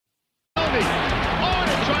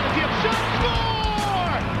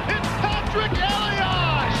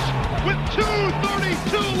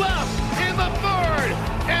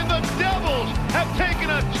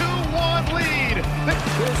a 2-1 lead.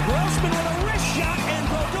 Here's Grossman with a wrist shot, and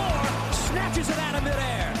Brodeur snatches it out of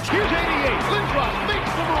midair. Here's 88. Lindros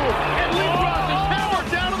makes the move, and Lindros is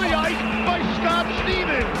hammered down to the ice by Scott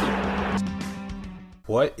Stevens.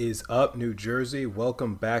 What is up, New Jersey?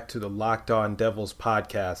 Welcome back to the Locked On Devils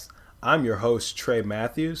podcast. I'm your host, Trey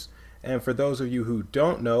Matthews, and for those of you who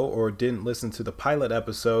don't know or didn't listen to the pilot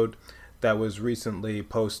episode that was recently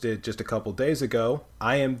posted just a couple days ago,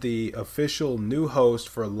 I am the official new host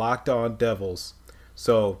for Locked On Devils.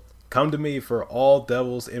 So come to me for all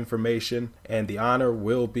Devils information, and the honor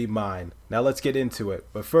will be mine. Now let's get into it.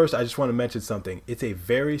 But first, I just want to mention something. It's a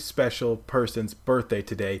very special person's birthday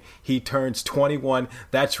today. He turns 21.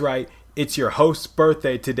 That's right. It's your host's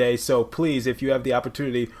birthday today. So please, if you have the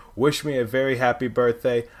opportunity, wish me a very happy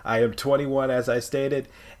birthday. I am 21, as I stated,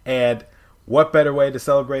 and what better way to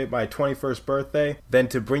celebrate my 21st birthday than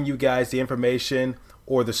to bring you guys the information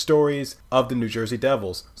or the stories of the New Jersey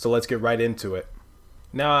Devils. So let's get right into it.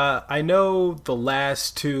 Now, I know the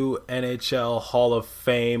last two NHL Hall of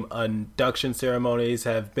Fame induction ceremonies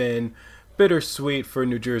have been bittersweet for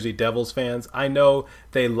New Jersey Devils fans. I know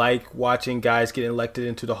they like watching guys get elected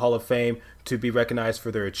into the Hall of Fame to be recognized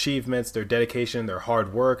for their achievements, their dedication, their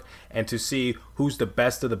hard work, and to see who's the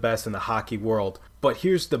best of the best in the hockey world. But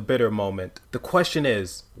here's the bitter moment. The question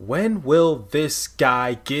is, when will this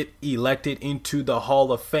guy get elected into the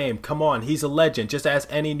Hall of Fame? Come on, he's a legend. Just ask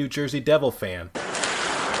any New Jersey Devil fan.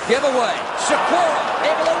 Giveaway. Sikora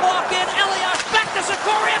able to walk in. Elias back to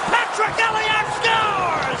Sikora, and Patrick Elias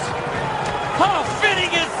scores! How fitting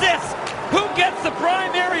is this? Who gets the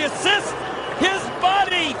primary assist? His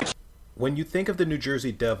buddy! When you think of the New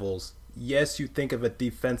Jersey Devils, yes, you think of a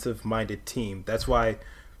defensive-minded team. That's why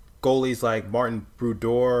goalies like Martin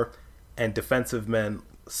Brodeur and defensive men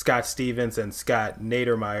Scott Stevens and Scott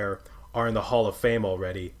Niedermayer are in the Hall of Fame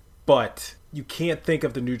already. But you can't think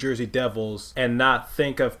of the New Jersey Devils and not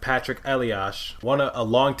think of Patrick Elias, a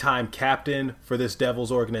longtime captain for this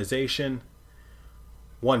Devils organization,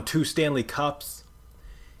 won 2 Stanley Cups.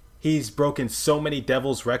 He's broken so many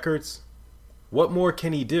Devils records. What more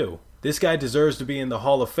can he do? This guy deserves to be in the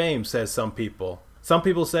Hall of Fame, says some people. Some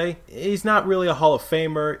people say he's not really a Hall of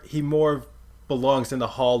Famer. He more belongs in the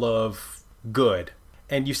Hall of Good.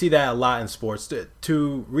 And you see that a lot in sports.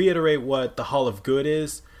 To reiterate what the Hall of Good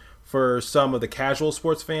is, for some of the casual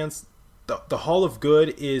sports fans, the Hall of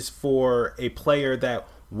Good is for a player that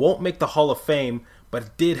won't make the Hall of Fame,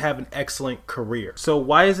 but did have an excellent career. So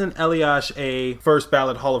why isn't Elias a first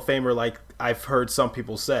ballot Hall of Famer like I've heard some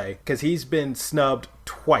people say? Because he's been snubbed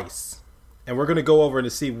twice. And we're going to go over and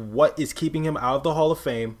see what is keeping him out of the Hall of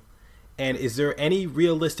Fame, and is there any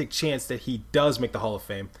realistic chance that he does make the Hall of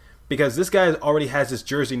Fame? Because this guy already has his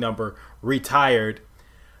jersey number retired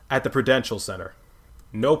at the Prudential Center.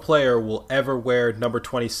 No player will ever wear number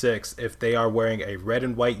 26 if they are wearing a red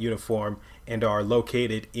and white uniform and are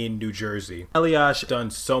located in New Jersey. Elias has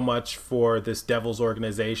done so much for this Devils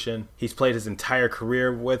organization. He's played his entire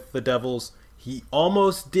career with the Devils. He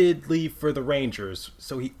almost did leave for the Rangers,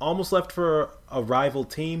 so he almost left for a rival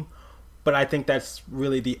team, but I think that's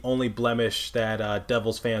really the only blemish that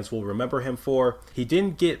Devils fans will remember him for. He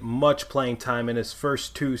didn't get much playing time in his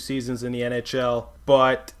first 2 seasons in the NHL,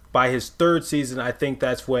 but by his 3rd season, I think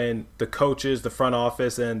that's when the coaches, the front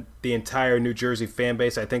office, and the entire New Jersey fan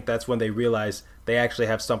base, I think that's when they realized they actually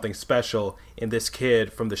have something special in this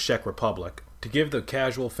kid from the Czech Republic. To give the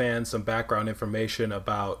casual fans some background information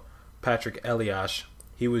about Patrick Elias,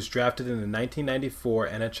 he was drafted in the 1994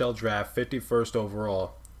 NHL Draft 51st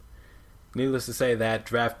overall. Needless to say, that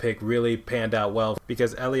draft pick really panned out well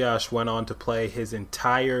because Elias went on to play his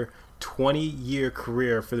entire 20-year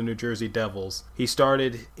career for the New Jersey Devils. He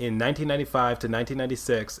started in 1995 to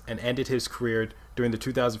 1996 and ended his career during the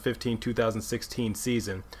 2015-2016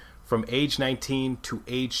 season from age 19 to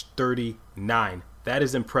age 39. That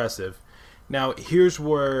is impressive. Now, here's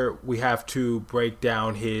where we have to break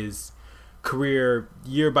down his career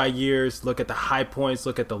year by years, look at the high points,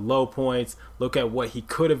 look at the low points, look at what he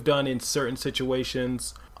could have done in certain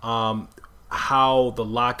situations, how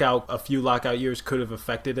a few lockout years could have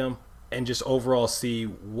affected him, and just overall see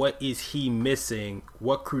what is he missing,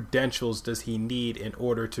 what credentials does he need in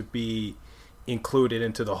order to be included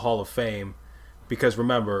into the Hall of Fame. Because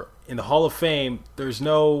remember, in the Hall of Fame, there's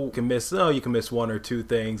no you can miss 1 or 2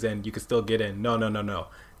 things and you can still get in. No.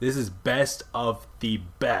 This is best of the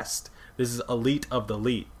best. This is elite of the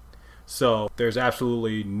elite. So there's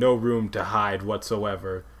absolutely no room to hide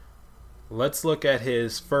whatsoever. Let's look at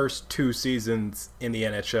his first 2 seasons in the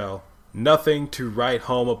NHL. Nothing to write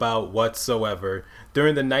home about whatsoever.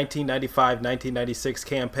 During the 1995-1996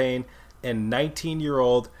 campaign, a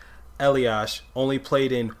 19-year-old Elias only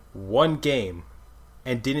played in one game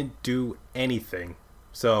and didn't do anything.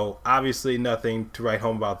 So obviously nothing to write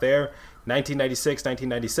home about there. 1996,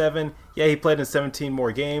 1997, yeah, he played in 17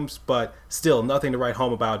 more games, but still nothing to write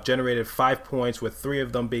home about. Generated 5 points, with 3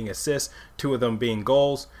 of them being assists, 2 of them being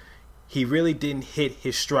goals. He really didn't hit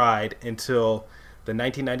his stride until the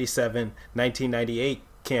 1997-1998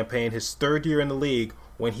 campaign, his third year in the league,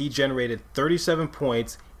 when he generated 37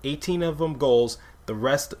 points, 18 of them goals, the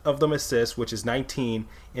rest of them assists, which is 19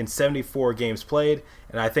 in 74 games played.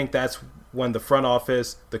 And I think that's when the front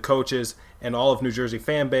office, the coaches, and all of New Jersey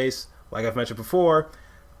fan base, like I've mentioned before,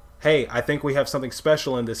 hey, I think we have something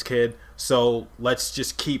special in this kid, so let's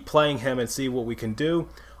just keep playing him and see what we can do.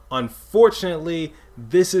 Unfortunately,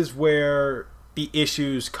 this is where the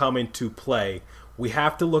issues come into play. We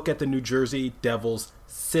have to look at the New Jersey Devils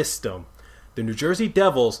system. The New Jersey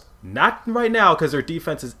Devils, not right now because their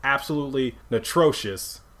defense is absolutely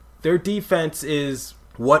atrocious. Their defense is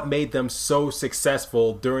what made them so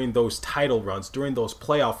successful during those title runs, during those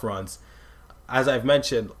playoff runs. As I've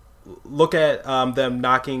mentioned, look at them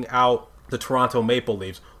knocking out the Toronto Maple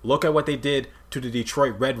Leafs. Look at what they did to the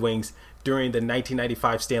Detroit Red Wings during the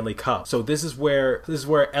 1995 Stanley Cup. So this is where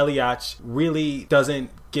Elias really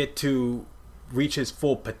doesn't get to reach his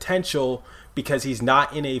full potential because he's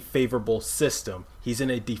not in a favorable system. He's in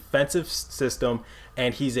a defensive system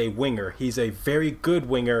and he's a winger. He's a very good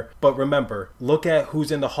winger. But remember, look at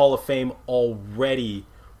who's in the Hall of Fame already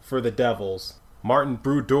for the Devils. Martin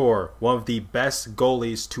Brodeur, one of the best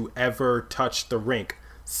goalies to ever touch the rink.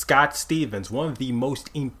 Scott Stevens, one of the most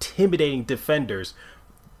intimidating defenders.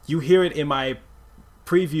 You hear it in my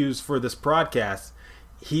previews for this broadcast.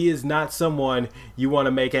 He is not someone you want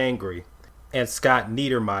to make angry. And Scott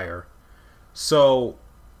Niedermayer. So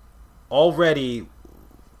already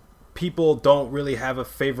people don't really have a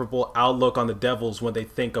favorable outlook on the Devils when they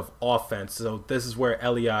think of offense. So this is where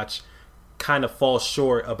Elias kind of falls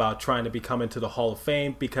short about trying to become into the Hall of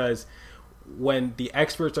Fame, because when the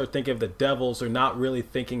experts are thinking of the Devils, they're not really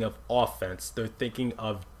thinking of offense. They're thinking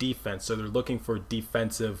of defense. So they're looking for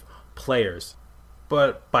defensive players.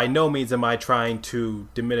 But by no means am I trying to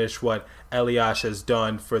diminish what Elias has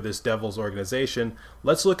done for this Devils organization.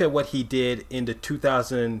 Let's look at what he did in the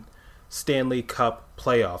 2000 Stanley Cup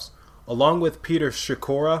playoffs. Along with Peter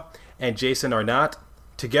Shikora and Jason Arnott,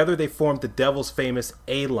 together they formed the Devils' famous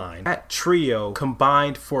A-line. That trio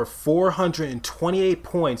combined for 428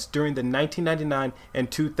 points during the 1999 and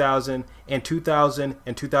 2000 and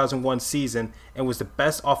 2001 season, and was the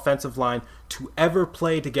best offensive line to ever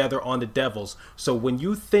play together on the Devils. So when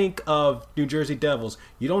you think of New Jersey Devils,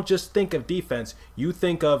 you don't just think of defense, you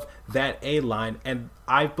think of that A-line. And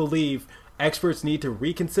I believe experts need to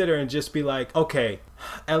reconsider and just be like, okay,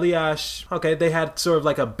 Elias, okay, they had sort of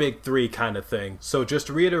like a big three kind of thing. So just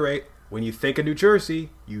to reiterate, when you think of New Jersey,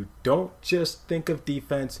 you don't just think of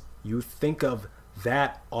defense, you think of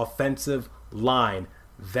that offensive line.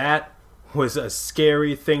 That was a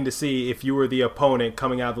scary thing to see if you were the opponent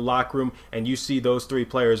coming out of the locker room and you see those three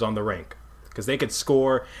players on the rink. Because they could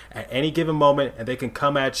score at any given moment and they can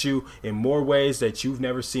come at you in more ways that you've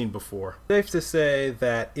never seen before. Safe to say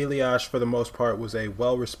that Elias, for the most part, was a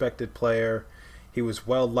well-respected player. He was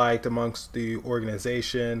well-liked amongst the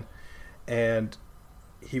organization, and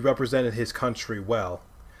he represented his country well.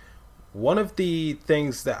 One of the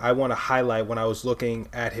things that I want to highlight when I was looking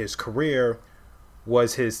at his career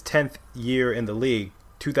was his 10th year in the league,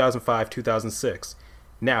 2005-2006.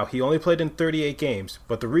 Now, he only played in 38 games,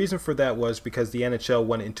 but the reason for that was because the NHL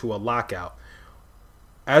went into a lockout.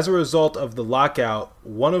 As a result of the lockout,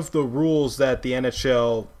 one of the rules that the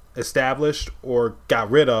NHL established or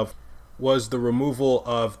got rid of was the removal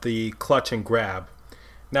of the clutch and grab.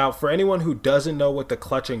 Now, for anyone who doesn't know what the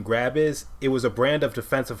clutch and grab is, it was a brand of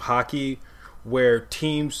defensive hockey where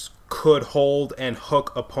teams could hold and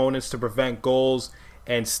hook opponents to prevent goals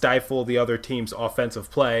and stifle the other team's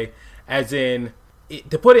offensive play, as in,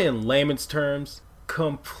 to put it in layman's terms,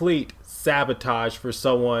 complete sabotage for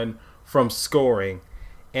someone from scoring.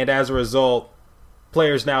 And as a result,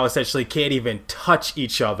 players now essentially can't even touch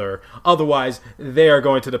each other. Otherwise, they are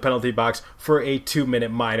going to the penalty box for a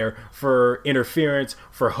 2-minute minor, for interference,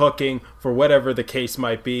 for hooking, for whatever the case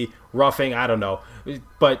might be, roughing, I don't know.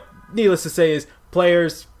 But needless to say is,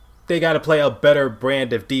 players, they got to play a better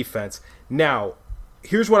brand of defense. Now,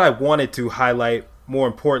 here's what I wanted to highlight. More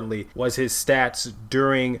importantly, was his stats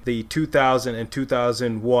during the 2000 and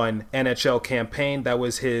 2001 NHL campaign. That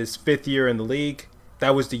was his 5th year in the league.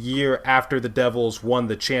 That was the year after the Devils won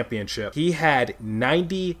the championship. He had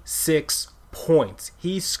 96 points.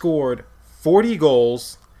 He scored 40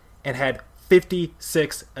 goals and had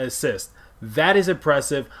 56 assists. That is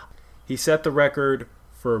impressive. He set the record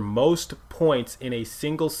for most points in a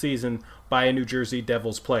single season by a New Jersey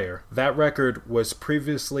Devils player. That record was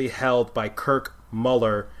previously held by Kirk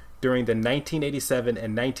Muller during the 1987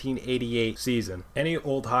 and 1988 season. Any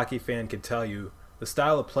old hockey fan can tell you the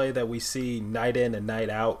style of play that we see night in and night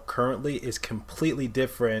out currently is completely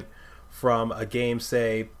different from a game,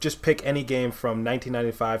 say, just pick any game from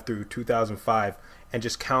 1995 through 2005 and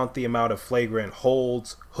just count the amount of flagrant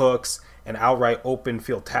holds, hooks, and outright open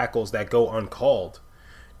field tackles that go uncalled.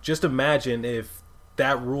 Just imagine if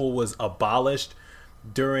that rule was abolished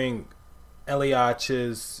during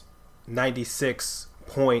Eliash's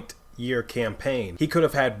 96-point year campaign. He could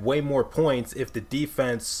have had way more points if the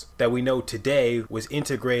defense that we know today was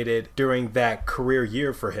integrated during that career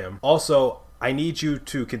year for him. Also, I need you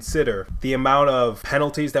to consider the amount of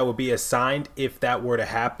penalties that would be assigned if that were to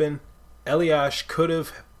happen. Eliash could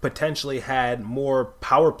have potentially had more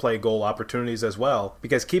power play goal opportunities as well,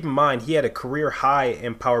 because keep in mind he had a career high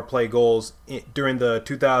in power play goals during the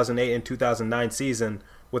 2008 and 2009 season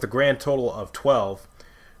with a grand total of 12.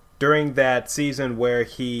 During that season where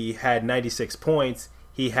he had 96 points,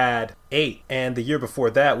 he had 8. And the year before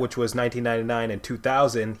that, which was 1999 and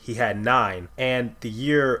 2000, he had 9. And the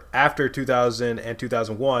year after 2000 and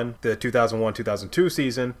 2001, the 2001-2002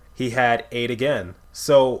 season, he had 8 again.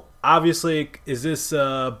 So obviously, is this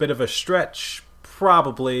a bit of a stretch?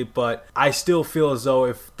 Probably, but I still feel as though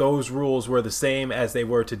if those rules were the same as they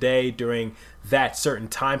were today during that certain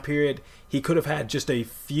time period, he could have had just a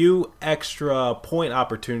few extra point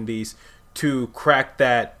opportunities to crack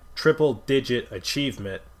that triple-digit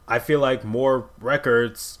achievement. I feel like more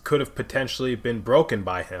records could have potentially been broken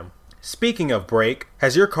by him. Speaking of break,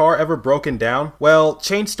 has your car ever broken down? Well,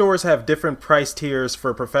 chain stores have different price tiers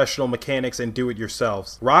for professional mechanics and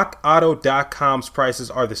do-it-yourselves. RockAuto.com's prices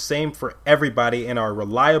are the same for everybody and are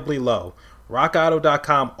reliably low.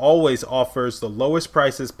 RockAuto.com always offers the lowest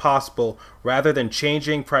prices possible rather than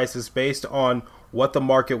changing prices based on what the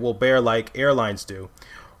market will bear like airlines do.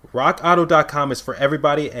 RockAuto.com is for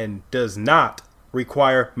everybody and does not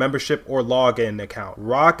require membership or login account.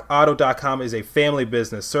 RockAuto.com is a family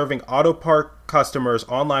business serving auto part customers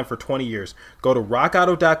online for 20 years. Go to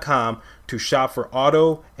RockAuto.com to shop for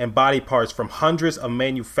auto and body parts from hundreds of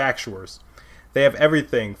manufacturers. They have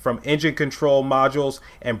everything from engine control modules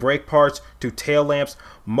and brake parts to tail lamps,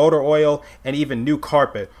 motor oil, and even new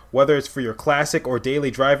carpet. Whether it's for your classic or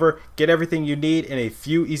daily driver, get everything you need in a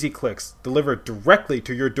few easy clicks, delivered directly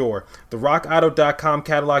to your door. The RockAuto.com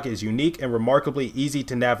catalog is unique and remarkably easy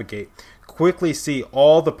to navigate. Quickly see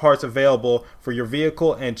all the parts available for your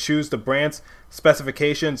vehicle and choose the brands,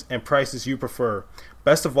 specifications, and prices you prefer.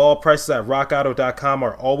 Best of all, prices at RockAuto.com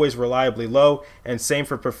are always reliably low, and same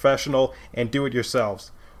for professional and do-it-yourselves.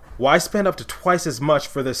 Why spend up to twice as much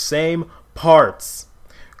for the same parts?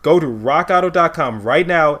 Go to RockAuto.com right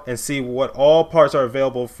now and see what all parts are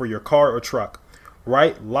available for your car or truck.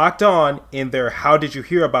 Write Locked On in their How Did You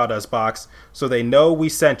Hear About Us box so they know we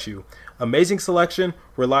sent you. Amazing selection,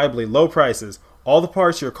 reliably low prices, all the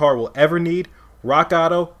parts your car will ever need.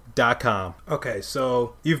 RockAuto.com. Okay,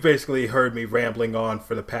 so you've basically heard me rambling on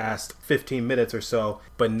for the past 15 minutes or so,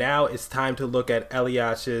 but now it's time to look at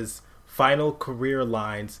Eliash's final career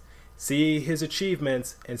lines, see his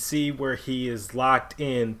achievements, and see where he is locked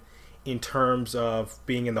in terms of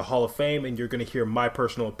being in the Hall of Fame, and you're going to hear my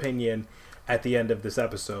personal opinion at the end of this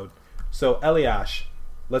episode. So Eliash,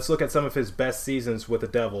 let's look at some of his best seasons with the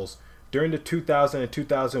Devils. During the 2000 and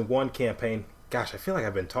 2001 campaign, gosh, I feel like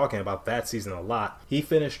I've been talking about that season a lot. He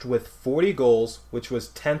finished with 40 goals, which was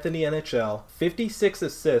 10th in the NHL, 56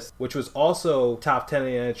 assists, which was also top 10 in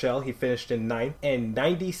the NHL. He finished in 9th, and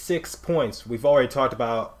 96 points. We've already talked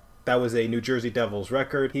about that was a New Jersey Devils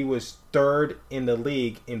record. He was 3rd in the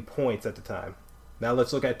league in points at the time. Now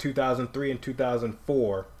let's look at 2003 and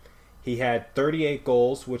 2004. He had 38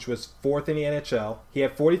 goals, which was 4th in the NHL. He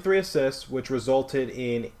had 43 assists, which resulted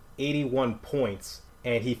in 81 points,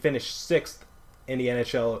 and he finished 6th in the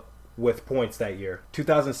NHL with points that year.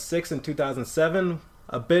 2006 and 2007,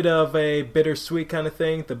 a bit of a bittersweet kind of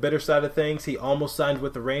thing. The bitter side of things, he almost signed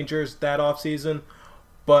with the Rangers that offseason,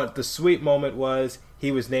 but the sweet moment was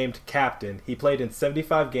he was named captain. He played in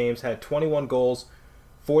 75 games, had 21 goals,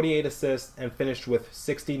 48 assists, and finished with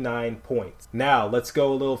 69 points. Now, let's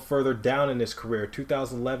go a little further down in his career.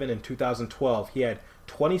 2011 and 2012, he had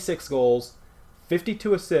 26 goals,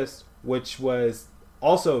 52 assists, which was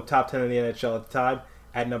also top 10 in the NHL at the time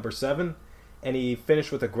at number 7, and he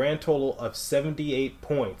finished with a grand total of 78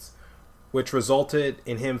 points, which resulted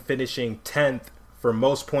in him finishing 10th for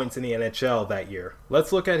most points in the NHL that year.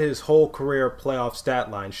 Let's look at his whole career playoff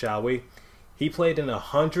stat line, shall we? He played in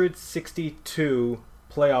 162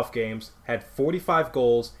 playoff games, had 45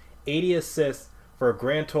 goals, 80 assists for a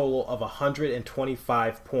grand total of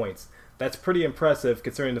 125 points. That's pretty impressive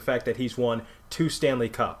considering the fact that he's won 2 Stanley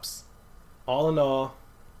Cups. All in all,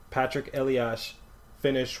 Patrick Elias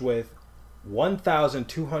finished with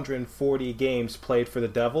 1,240 games played for the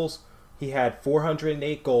Devils. He had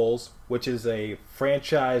 408 goals, which is a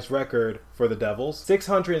franchise record for the Devils,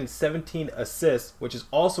 617 assists, which is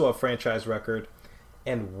also a franchise record,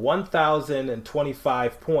 and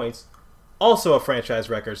 1,025 points, also a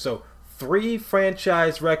franchise record. So 3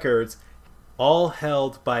 franchise records, all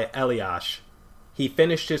held by Elias. He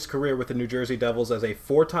finished his career with the New Jersey Devils as a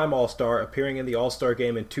 4-time All-Star, appearing in the All-Star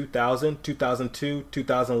game in 2000, 2002,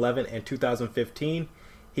 2011, and 2015.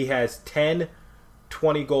 He has 10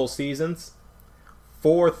 20-goal seasons,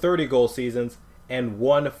 4 30-goal seasons, and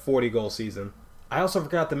 1 40-goal season. I also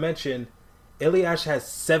forgot to mention, Elias has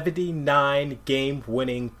 79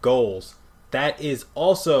 game-winning goals. That is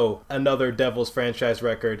also another Devils franchise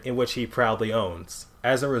record in which he proudly owns.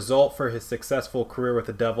 As a result, for his successful career with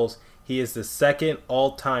the Devils, he is the second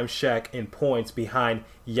all-time Czech in points behind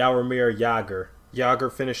Jaromír Jágr.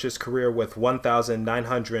 Jágr finished his career with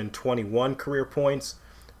 1,921 career points,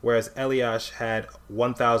 whereas Elias had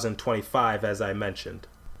 1,025, as I mentioned.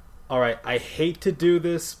 Alright, I hate to do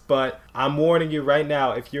this, but I'm warning you right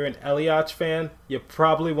now, if you're an Elias fan, you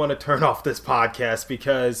probably want to turn off this podcast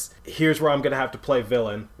because here's where I'm going to have to play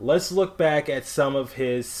villain. Let's look back at some of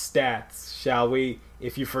his stats, shall we?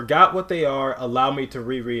 If you forgot what they are, allow me to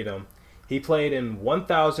reread them. He played in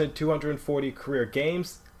 1,240 career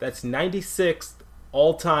games. That's 96th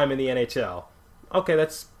all-time in the NHL. Okay,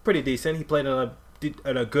 that's pretty decent. He played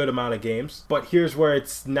in a good amount of games. But here's where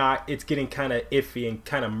it's getting kind of iffy and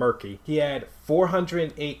kind of murky. He had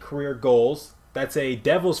 408 career goals. That's a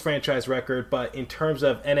Devils franchise record, but in terms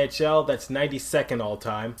of NHL, that's 92nd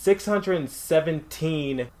all-time.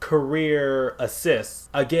 617 career assists.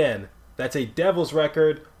 Again, that's a Devils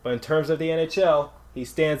record, but in terms of the NHL, he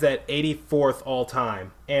stands at 84th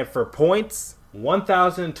all-time. And for points,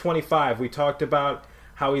 1,025. We talked about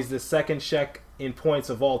how he's the second Czech in points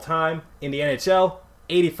of all time. In the NHL,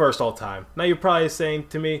 81st all time. Now you're probably saying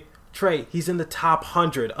to me, Trey, he's in the top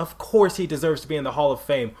 100. Of course he deserves to be in the Hall of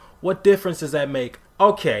Fame. What difference does that make?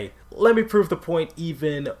 Okay, let me prove the point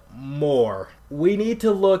even more. We need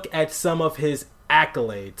to look at some of his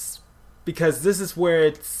accolades because this is where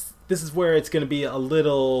it's going to be a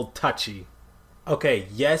little touchy. Okay,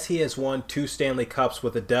 yes, he has won 2 Stanley Cups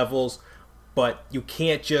with the Devils, but you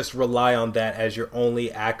can't just rely on that as your only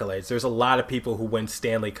accolades. There's a lot of people who win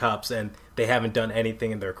Stanley Cups and they haven't done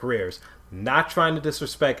anything in their careers. Not trying to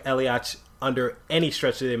disrespect Elias under any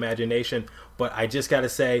stretch of the imagination, but I just got to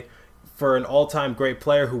say, for an all-time great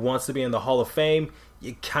player who wants to be in the Hall of Fame,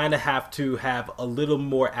 you kind of have to have a little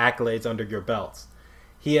more accolades under your belts.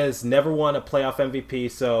 He has never won a playoff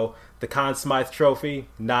MVP, so the Conn Smythe Trophy,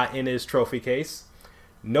 not in his trophy case.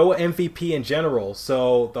 No MVP in general,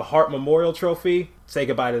 so the Hart Memorial Trophy, say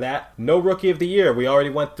goodbye to that. No Rookie of the Year. We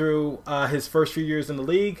already went through his first few years in the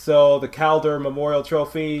league, so the Calder Memorial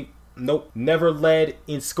Trophy, nope. Never led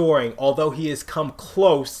in scoring, although he has come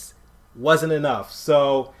close, wasn't enough.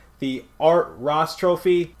 So the Art Ross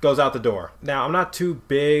Trophy goes out the door. Now, I'm not too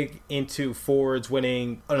big into forwards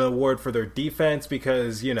winning an award for their defense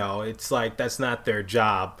because, it's like that's not their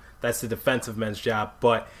job. That's the defensive men's job,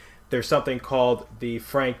 but there's something called the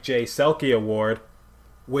Frank J. Selke Award,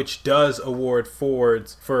 which does award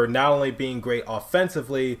forwards for not only being great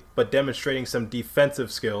offensively, but demonstrating some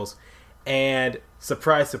defensive skills. And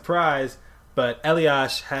surprise, surprise, but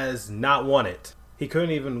Elias has not won it. He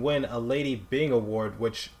couldn't even win a Lady Byng Award,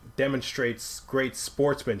 which demonstrates great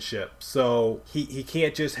sportsmanship. So he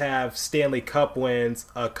can't just have Stanley Cup wins,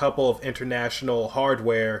 a couple of international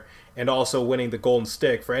hardware, and also winning the Golden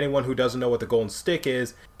Stick. For anyone who doesn't know what the Golden Stick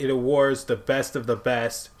is, it awards the best of the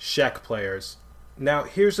best Czech players. Now,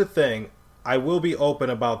 here's the thing. I will be open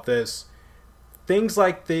about this. Things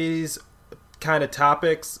like these kind of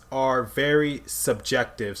topics are very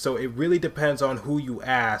subjective, so it really depends on who you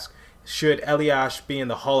ask. Should Elias be in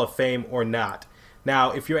the Hall of Fame or not?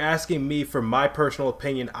 Now, if you're asking me for my personal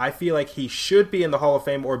opinion, I feel like he should be in the Hall of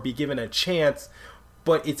Fame or be given a chance,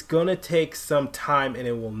 but it's going to take some time and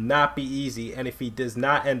it will not be easy. And if he does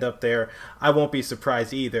not end up there, I won't be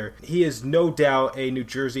surprised either. He is no doubt a New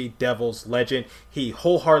Jersey Devils legend. He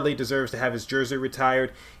wholeheartedly deserves to have his jersey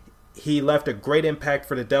retired. He left a great impact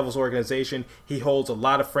for the Devils organization. He holds a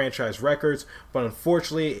lot of franchise records, but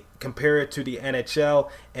unfortunately, compare it to the NHL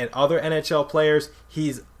and other NHL players,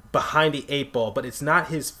 he's behind the 8 ball, but it's not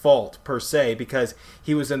his fault per se because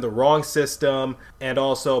he was in the wrong system, and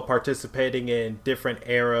also participating in different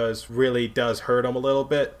eras really does hurt him a little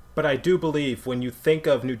bit. But I do believe when you think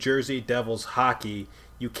of New Jersey Devils hockey,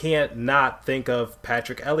 you can't not think of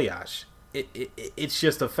Patrick Elias. It's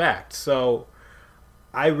just a fact. So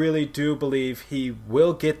I really do believe he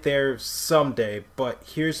will get there someday. But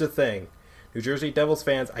here's the thing. New Jersey Devils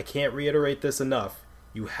fans, I can't reiterate this enough.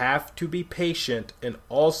 You have to be patient. And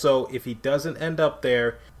also, if he doesn't end up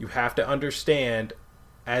there, you have to understand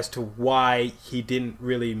as to why he didn't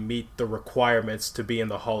really meet the requirements to be in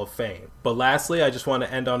the Hall of Fame. But lastly, I just want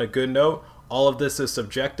to end on a good note. All of this is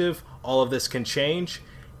subjective. All of this can change.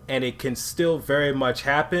 And it can still very much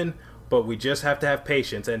happen, but we just have to have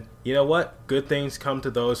patience. And you know what? Good things come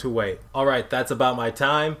to those who wait. All right, that's about my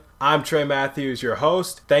time. I'm Trey Matthews, your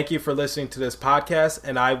host. Thank you for listening to this podcast,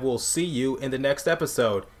 and I will see you in the next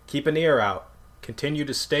episode. Keep an ear out. Continue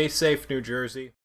to stay safe, New Jersey.